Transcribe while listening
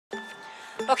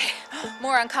Okay,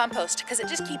 more on compost, because it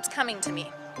just keeps coming to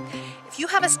me. If you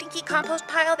have a stinky compost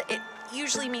pile, it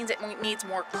usually means it needs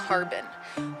more carbon,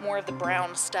 more of the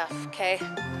brown stuff, okay?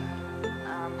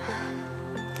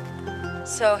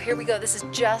 So here we go. This is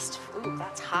just, ooh,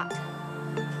 that's hot.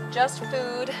 Just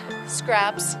food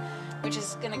scraps, which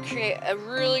is gonna create a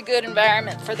really good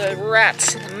environment for the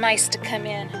rats and the mice to come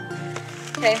in.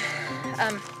 Okay,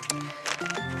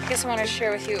 I guess I want to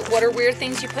share with you, what are weird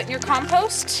things you put in your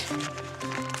compost?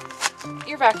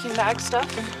 Your vacuum bag stuff.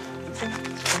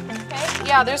 Okay,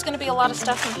 yeah, there's gonna be a lot of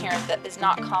stuff in here that is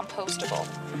not compostable,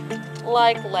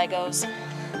 like Legos.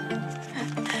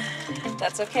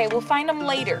 That's okay, we'll find them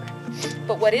later.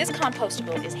 But what is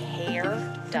compostable is hair,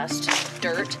 dust,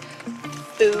 dirt,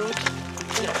 food,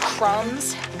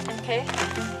 crumbs, okay?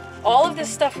 All of this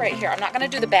stuff right here. I'm not gonna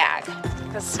do the bag,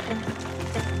 because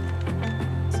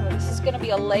so this is gonna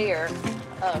be a layer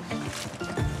of,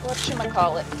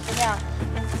 whatchamacallit, yeah,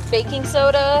 baking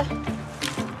soda. Do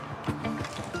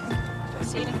I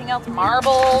see anything else?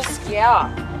 Marbles, yeah,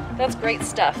 that's great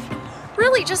stuff.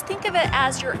 Really just think of it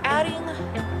as you're adding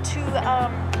to,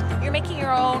 you're making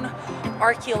your own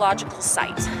archaeological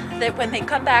site, that when they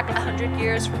come back 100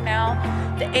 years from now,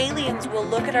 the aliens will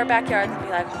look at our backyard and be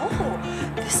like, oh,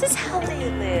 this is how they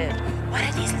lived. What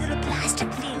are these little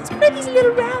plastic things? What are these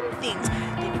little round things?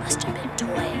 They must have been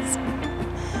toys.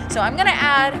 So I'm gonna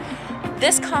add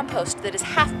this compost that is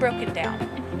half broken down.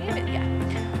 Yeah.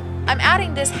 I'm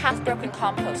adding this half broken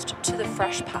compost to the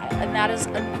fresh pile, and that is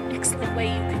an excellent way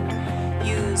you can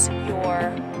use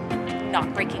your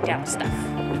not breaking down stuff.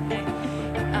 Okay?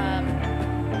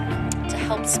 To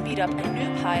help speed up a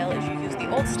new pile as you use the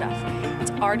old stuff.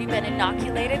 It's already been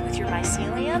inoculated with your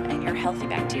mycelium and your healthy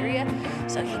bacteria,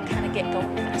 so you can kind of get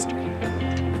going faster.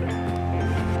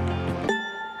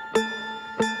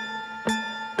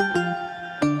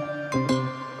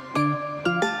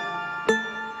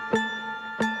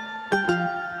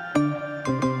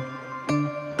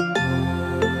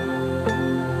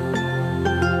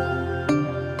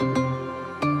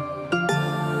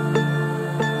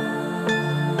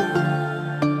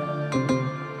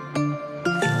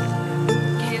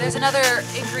 Another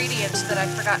ingredient that I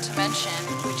forgot to mention,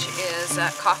 which is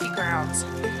coffee grounds.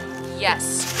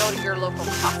 Yes, go to your local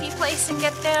coffee place and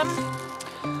get them,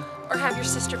 or have your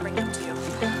sister bring them to you.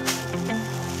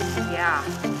 Yeah,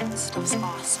 this stuff's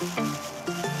awesome.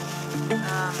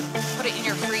 Put it in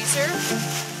your freezer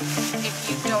if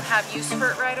you don't have use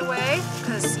for it right away,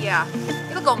 because yeah,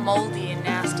 it'll go moldy and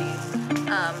nasty.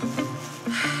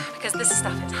 Because this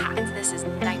stuff is hot. This is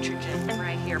nitrogen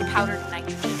right here, powdered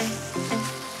nitrogen.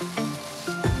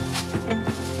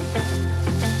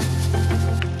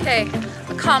 Okay,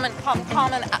 a common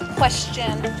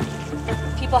question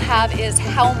people have is,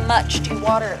 how much do you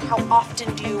water it? How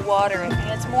often do you water it? And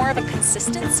it's more of a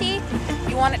consistency.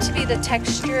 You want it to be the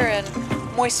texture and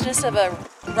moistness of a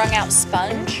wrung out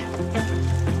sponge.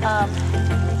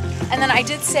 And then I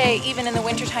did say, even in the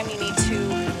wintertime, you need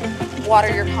to water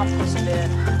your compost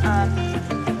bin.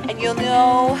 And you'll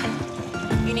know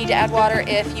you need to add water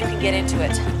if you can get into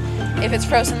it. If it's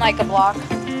frozen like a block,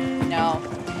 no.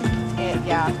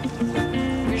 Yeah,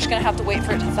 you're just gonna have to wait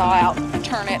for it to thaw out,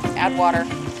 turn it, add water,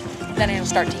 then it'll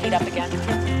start to heat up again.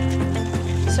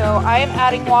 So I am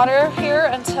adding water here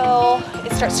until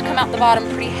it starts to come out the bottom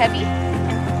pretty heavy,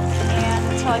 and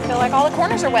until I feel like all the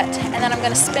corners are wet. And then I'm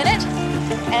gonna spin it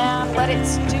and let it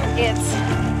do its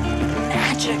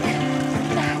magic.